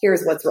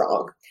 Here's what's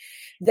wrong.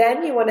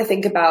 Then you want to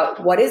think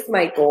about, what is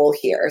my goal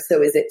here?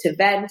 So is it to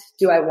vent?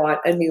 Do I want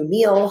a new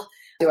meal?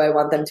 Do I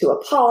want them to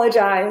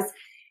apologize?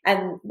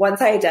 And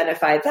once I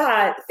identify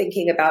that,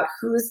 thinking about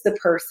who's the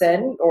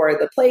person or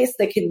the place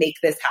that can make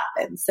this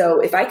happen. So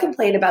if I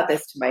complain about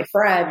this to my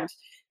friend,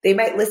 they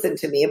might listen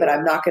to me, but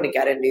I'm not going to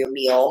get a new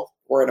meal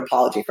or an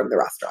apology from the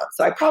restaurant.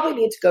 So I probably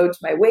need to go to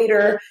my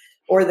waiter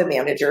or the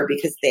manager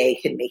because they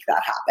can make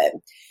that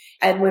happen.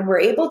 And when we're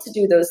able to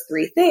do those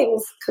three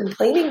things,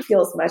 complaining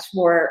feels much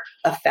more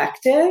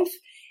effective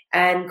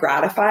and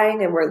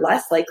gratifying, and we're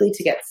less likely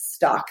to get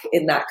stuck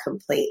in that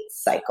complaint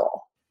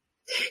cycle.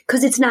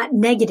 Because it's not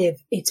negative,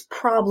 it's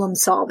problem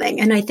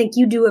solving. And I think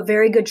you do a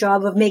very good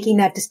job of making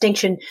that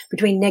distinction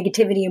between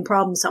negativity and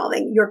problem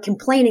solving. You're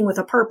complaining with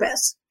a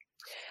purpose.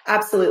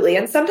 Absolutely.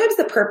 And sometimes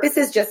the purpose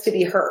is just to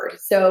be heard.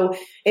 So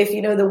if,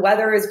 the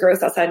weather is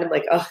gross outside and I'm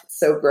like, oh, it's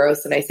so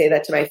gross. And I say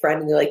that to my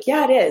friend and they're like,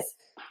 yeah, it is.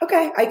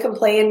 Okay, I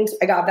complained,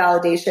 I got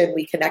validation,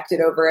 we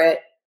connected over it,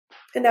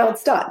 and now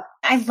it's done.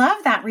 I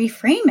love that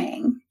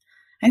reframing.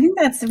 I think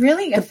that's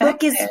really effective. The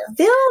book is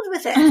filled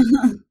with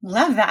it.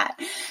 Love that.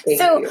 Thank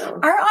you.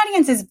 Our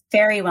audience is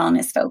very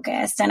wellness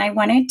focused, and I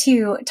wanted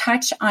to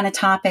touch on a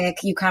topic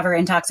you cover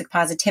in Toxic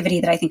Positivity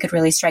that I think could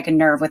really strike a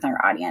nerve with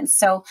our audience.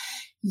 So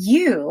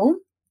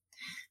you,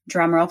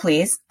 drumroll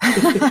please,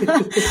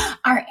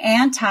 are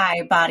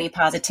anti-body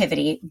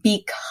positivity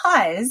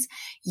because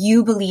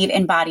you believe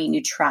in body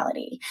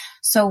neutrality.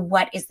 So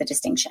what is the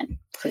distinction,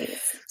 please?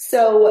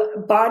 So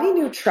body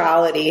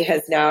neutrality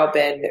has now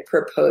been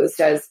proposed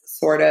as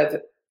sort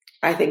of,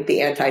 I think,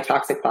 the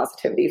anti-toxic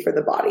positivity for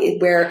the body,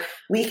 where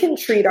we can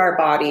treat our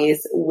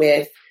bodies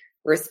with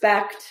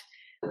respect,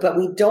 but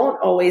we don't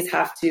always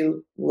have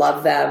to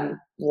love them,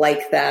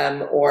 like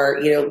them, or,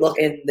 look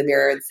in the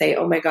mirror and say,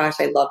 oh my gosh,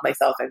 I love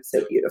myself. I'm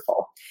so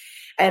beautiful.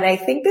 And I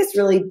think this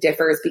really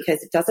differs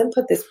because it doesn't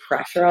put this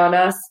pressure on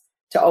us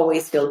to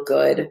always feel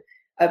good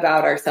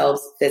about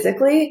ourselves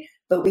physically,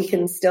 but we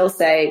can still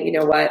say, you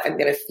know what, I'm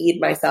going to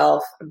feed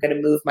myself. I'm going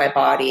to move my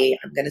body.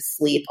 I'm going to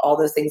sleep. All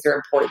those things are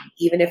important,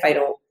 even if I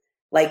don't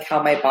like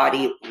how my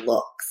body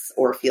looks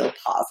or feel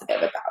positive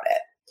about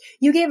it.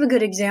 You gave a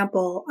good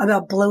example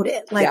about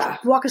bloated.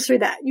 Walk us through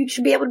that. You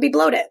should be able to be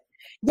bloated.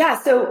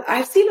 Yeah. So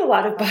I've seen a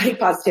lot of body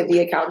positivity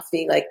accounts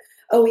being like,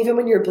 oh, even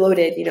when you're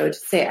bloated,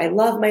 just say, I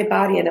love my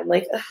body. And I'm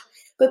like, ugh,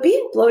 but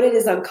being bloated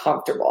is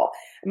uncomfortable.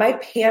 My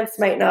pants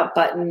might not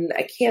button.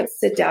 I can't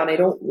sit down. I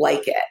don't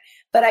like it.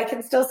 But I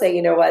can still say,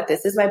 you know what?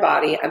 This is my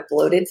body. I'm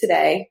bloated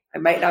today. I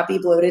might not be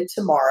bloated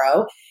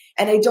tomorrow.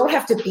 And I don't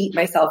have to beat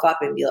myself up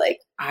and be like,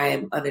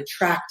 I'm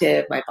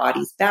unattractive. My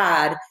body's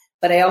bad.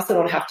 But I also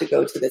don't have to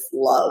go to this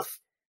love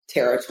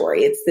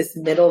territory. It's this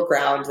middle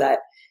ground that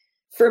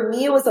for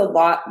me was a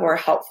lot more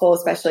helpful,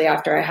 especially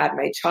after I had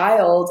my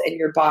child, and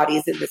your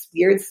body's in this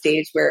weird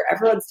stage where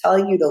everyone's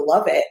telling you to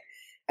love it.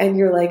 and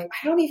you're like,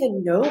 I don't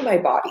even know my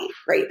body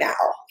right now.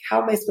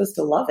 How am I supposed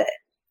to love it?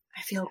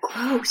 I feel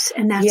gross,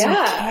 and that's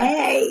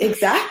okay.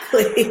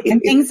 Exactly.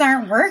 And things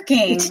aren't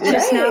working. It's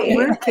just not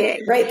working.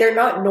 Right. They're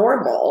not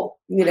normal,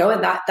 and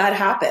that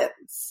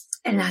happens.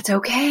 And that's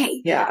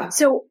okay. Yeah.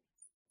 So,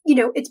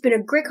 it's been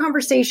a great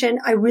conversation.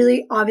 I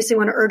really obviously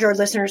want to urge our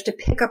listeners to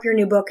pick up your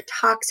new book,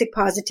 Toxic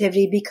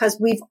Positivity, because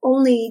we've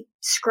only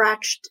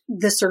scratched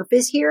the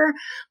surface here.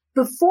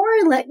 Before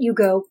I let you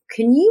go,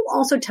 can you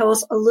also tell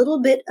us a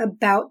little bit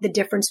about the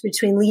difference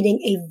between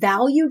leading a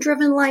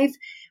value-driven life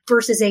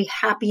versus a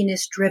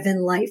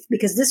happiness-driven life?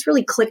 Because this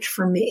really clicked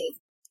for me.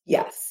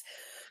 Yes.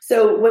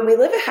 So when we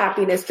live a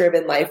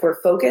happiness-driven life,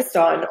 we're focused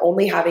on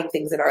only having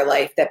things in our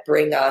life that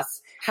bring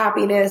us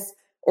happiness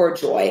or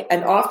joy.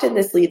 And often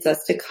this leads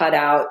us to cut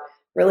out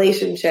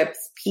relationships,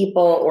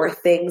 people, or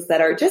things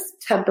that are just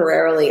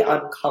temporarily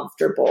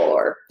uncomfortable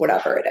or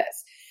whatever it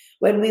is.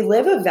 When we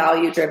live a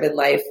value-driven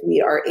life,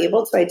 we are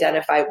able to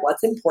identify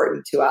what's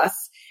important to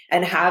us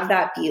and have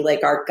that be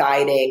like our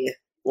guiding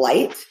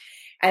light.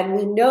 And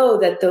we know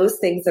that those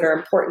things that are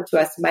important to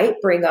us might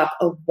bring up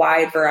a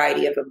wide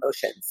variety of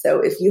emotions.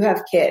 So if you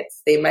have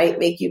kids, they might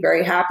make you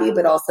very happy,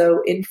 but also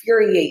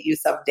infuriate you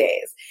some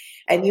days.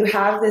 And you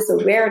have this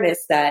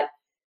awareness that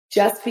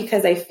just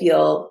because I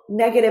feel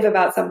negative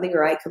about something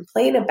or I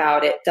complain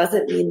about it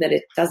doesn't mean that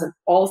it doesn't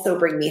also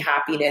bring me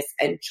happiness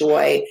and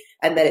joy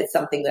and that it's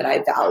something that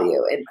I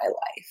value in my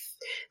life.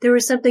 There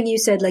was something you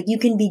said, like you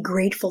can be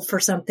grateful for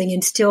something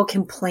and still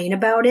complain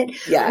about it,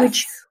 yes.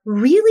 Which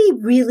really,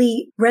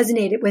 really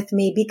resonated with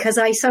me because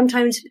I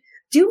sometimes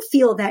do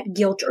feel that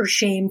guilt or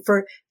shame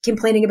for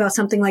complaining about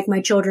something like my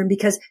children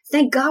because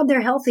thank God they're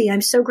healthy.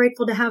 I'm so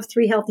grateful to have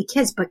 3 healthy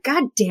kids, but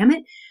God damn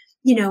it.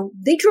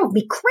 They drove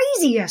me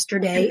crazy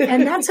yesterday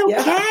and that's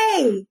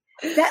okay.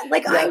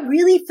 I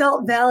really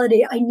felt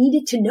validated. I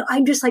needed to know.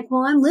 I'm just like,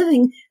 well, I'm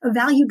living a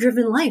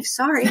value-driven life.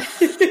 Sorry.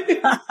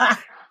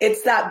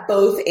 It's that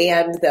both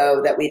and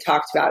though that we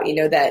talked about,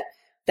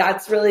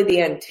 that's really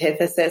the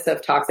antithesis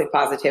of toxic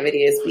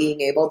positivity is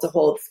being able to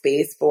hold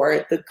space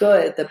for the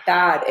good, the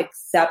bad,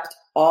 accept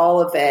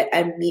all of it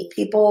and meet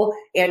people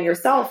and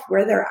yourself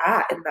where they're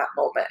at in that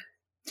moment.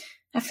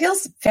 That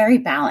feels very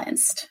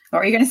balanced. What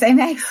were you going to say,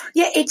 Meg?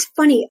 Yeah, it's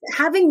funny.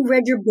 Having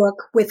read your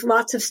book with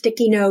lots of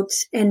sticky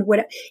notes and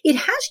it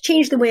has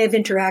changed the way I've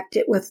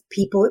interacted with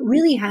people. It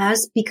really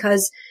has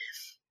because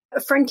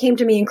a friend came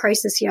to me in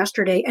crisis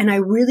yesterday and I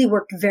really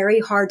worked very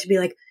hard to be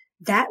like,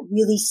 that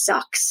really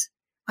sucks.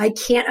 I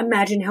can't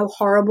imagine how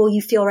horrible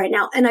you feel right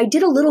now. And I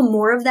did a little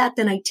more of that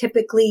than I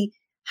typically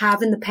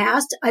have in the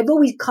past. I've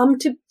always come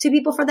to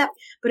people for that,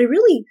 but I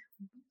really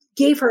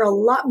gave her a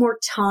lot more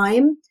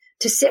time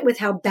to sit with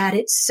how bad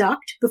it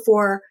sucked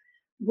before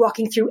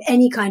walking through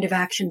any kind of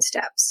action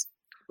steps.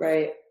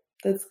 Right.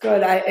 That's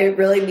good. It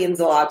really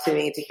means a lot to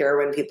me to hear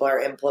when people are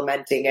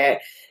implementing it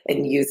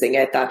and using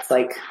it. That's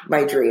like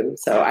my dream.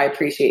 So I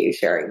appreciate you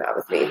sharing that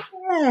with me.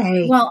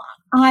 Yay. Well,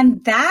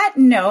 on that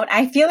note,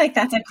 I feel like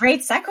that's a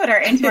great sequitur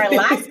into our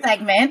last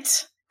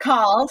segment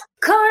called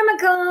Karma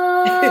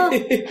Call.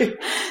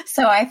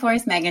 So I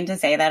force Megan to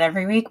say that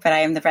every week, but I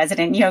am the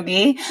resident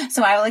yogi.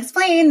 So I will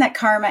explain that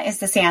karma is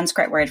the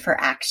Sanskrit word for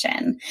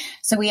action.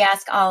 So we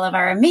ask all of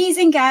our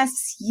amazing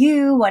guests,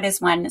 what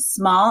is one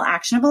small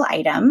actionable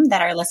item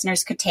that our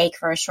listeners could take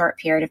for a short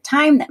period of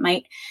time that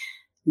might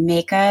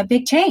make a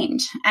big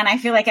change? And I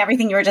feel like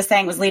everything you were just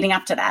saying was leading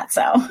up to that.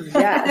 So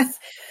yes.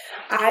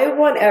 I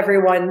want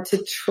everyone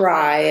to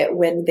try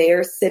when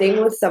they're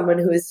sitting with someone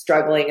who is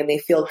struggling and they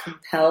feel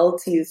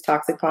compelled to use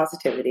toxic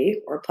positivity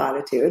or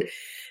platitude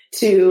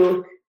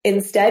to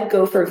instead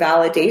go for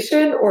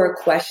validation or a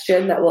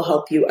question that will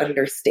help you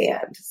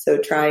understand. So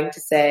trying to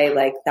say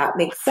like, that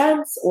makes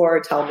sense or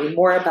tell me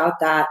more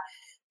about that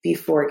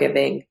before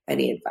giving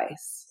any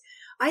advice.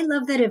 I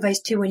love that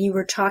advice too when you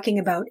were talking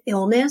about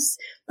illness,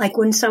 like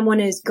when someone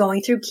is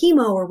going through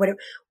chemo or whatever.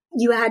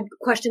 You had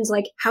questions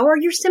like, how are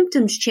your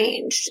symptoms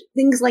changed?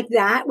 Things like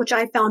that, which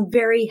I found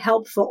very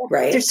helpful.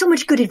 Right. There's so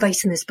much good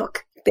advice in this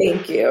book.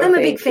 Thank you. I'm a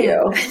big fan.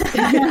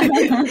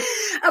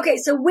 Okay,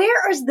 so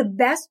where is the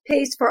best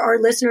place for our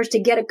listeners to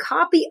get a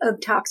copy of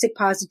Toxic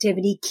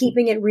Positivity,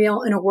 Keeping It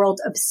Real in a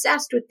World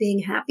Obsessed with Being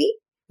Happy?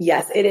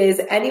 Yes, it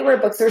is anywhere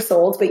books are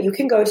sold, but you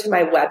can go to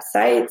my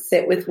website,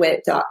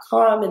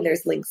 sitwithwit.com, and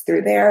there's links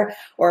through there,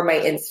 or my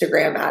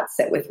Instagram at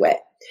sitwithwit.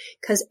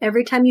 Because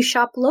every time you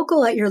shop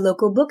local at your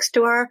local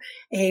bookstore,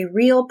 a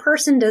real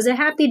person does a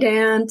happy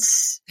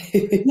dance.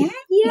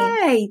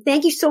 Yay.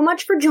 Thank you so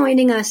much for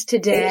joining us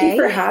today. Thank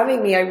you for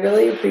having me. I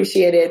really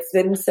appreciate it. It's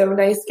been so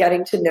nice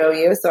getting to know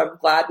you. So I'm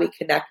glad we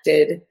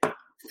connected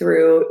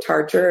through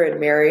Tarcher and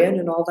Marion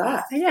and all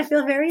that. I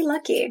feel very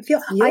lucky. I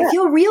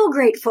feel real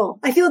grateful.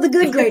 I feel the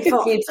good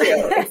grateful. Me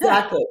too.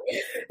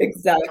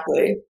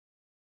 Exactly.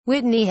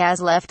 Whitney has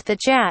left the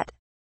chat.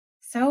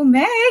 So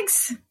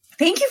Megs,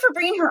 thank you for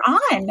bringing her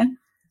on.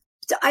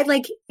 I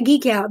like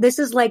geek out. This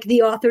is like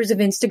the authors of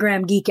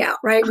Instagram geek out,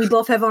 right? We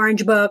both have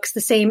Orange Books,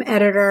 the same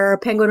editor,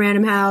 Penguin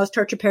Random House,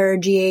 Torture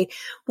Perigee.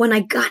 When I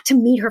got to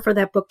meet her for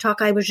that book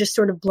talk, I was just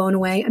sort of blown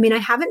away. I mean, I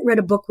haven't read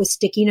a book with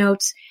sticky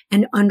notes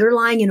and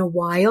underlying in a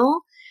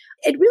while.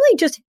 It really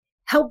just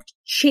helped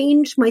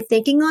change my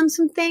thinking on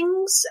some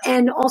things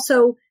and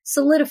also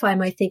solidify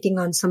my thinking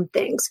on some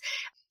things.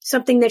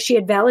 Something that she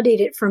had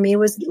validated for me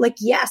was like,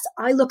 yes,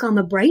 I look on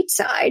the bright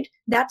side.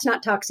 That's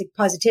not toxic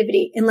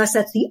positivity unless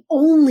that's the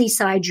only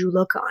side you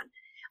look on.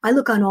 I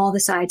look on all the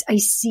sides. I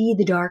see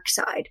the dark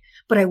side,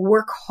 but I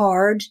work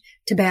hard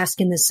to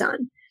bask in the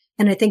sun.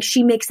 And I think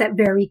she makes that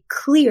very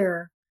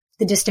clear,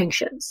 the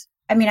distinctions.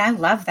 I mean, I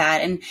love that.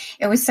 And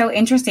it was so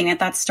interesting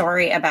that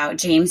story about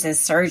James's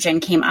surgeon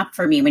came up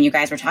for me when you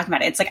guys were talking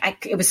about it. It's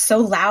like, it was so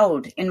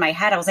loud in my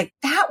head. I was like,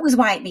 that was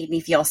why it made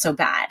me feel so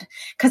bad.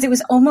 Cause it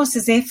was almost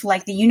as if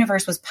like the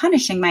universe was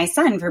punishing my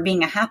son for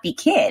being a happy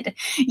kid,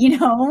 you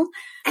know?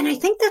 And I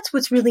think that's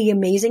what's really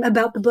amazing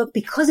about the book,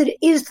 because it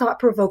is thought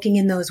provoking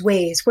in those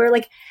ways where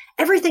like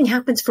everything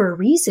happens for a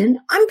reason.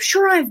 I'm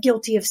sure I'm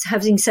guilty of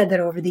having said that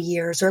over the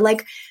years, or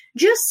like,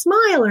 just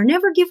smile or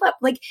never give up.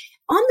 Like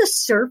on the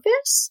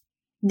surface,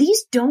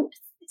 these don't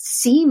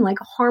seem like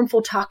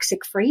harmful,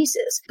 toxic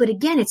phrases. But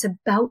again, it's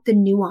about the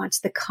nuance,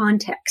 the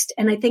context.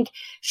 And I think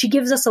she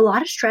gives us a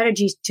lot of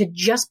strategies to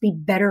just be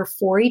better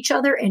for each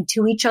other and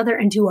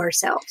to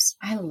ourselves.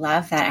 I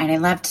love that. And I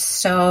loved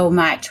so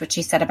much what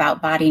she said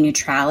about body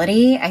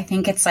neutrality. I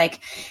think it's like,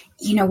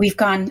 you know,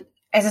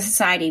 as a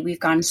society, we've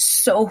gone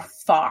so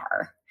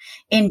far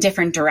in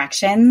different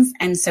directions.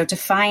 And so to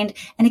find,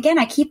 and again,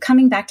 I keep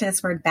coming back to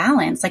this word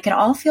balance, like it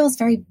all feels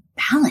very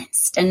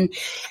balanced and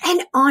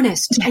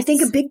honest. Yes. I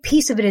think a big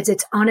piece of it is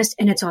it's honest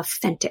and it's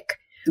authentic.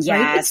 Yes.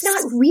 Right? It's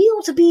not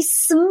real to be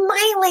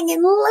smiling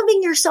and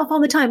loving yourself all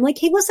the time. Like,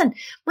 hey, listen,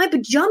 my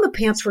pajama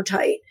pants were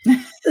tight.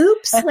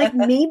 Oops. Like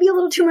maybe a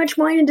little too much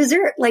wine and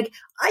dessert. Like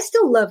I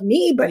still love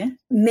me, but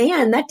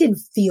man, that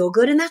didn't feel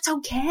good. And that's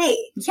okay.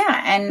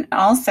 Yeah. And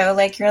also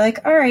like, you're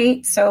like, all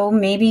right, so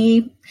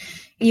maybe,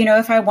 you know,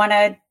 if I want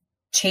to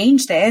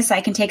change this,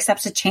 I can take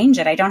steps to change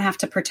it. I don't have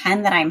to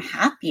pretend that I'm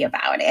happy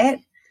about it.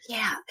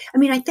 Yeah. I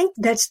mean, I think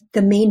that's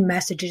the main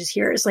messages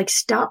here is like,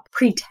 stop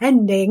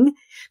pretending,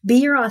 be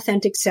your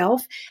authentic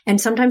self. And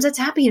sometimes that's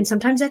happy and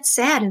sometimes that's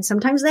sad and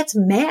sometimes that's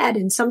mad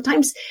and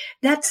sometimes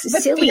that's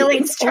the silly.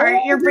 Feelings chart.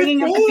 You're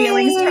bringing up the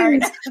feelings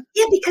chart.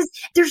 Yeah, because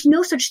there's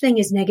no such thing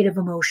as negative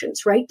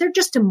emotions, right? They're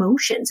just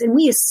emotions. And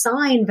we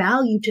assign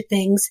value to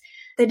things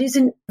that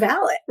isn't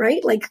valid,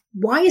 right? Like,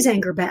 why is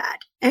anger bad?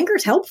 Anger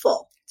is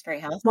helpful. Very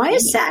healthy. Why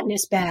is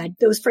sadness bad?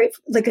 Those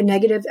like a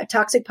negative, a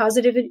toxic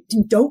positive,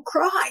 don't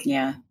cry.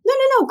 Yeah.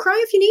 No. Cry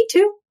if you need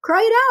to.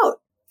 Cry it out.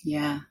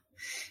 Yeah.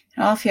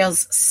 It all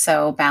feels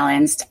so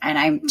balanced. And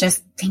I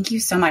just thank you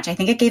so much. I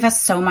think it gave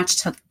us so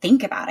much to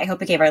think about. I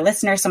hope it gave our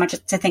listeners so much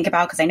to think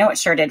about because I know it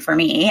sure did for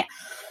me.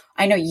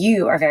 I know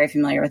you are very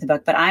familiar with the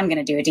book, but I'm going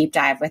to do a deep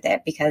dive with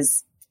it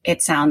because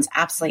it sounds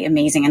absolutely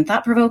amazing and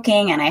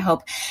thought-provoking. And I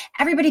hope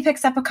everybody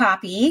picks up a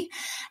copy.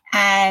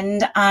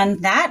 And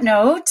on that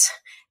note,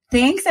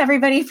 thanks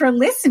everybody for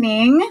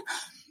listening.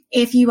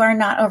 If you are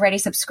not already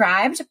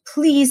subscribed,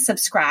 please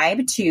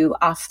subscribe to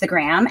Off the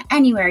Gram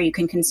anywhere you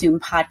can consume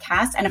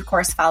podcasts. And of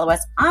course, follow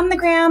us on the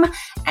gram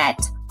at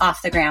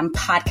Off the Gram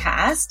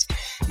Podcast.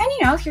 And,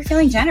 you know, if you're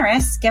feeling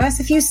generous, give us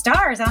a few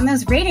stars on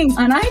those ratings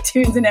on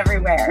iTunes and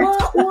everywhere.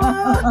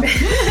 What?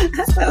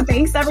 So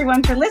thanks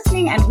everyone for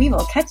listening and we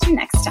will catch you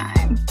next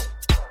time.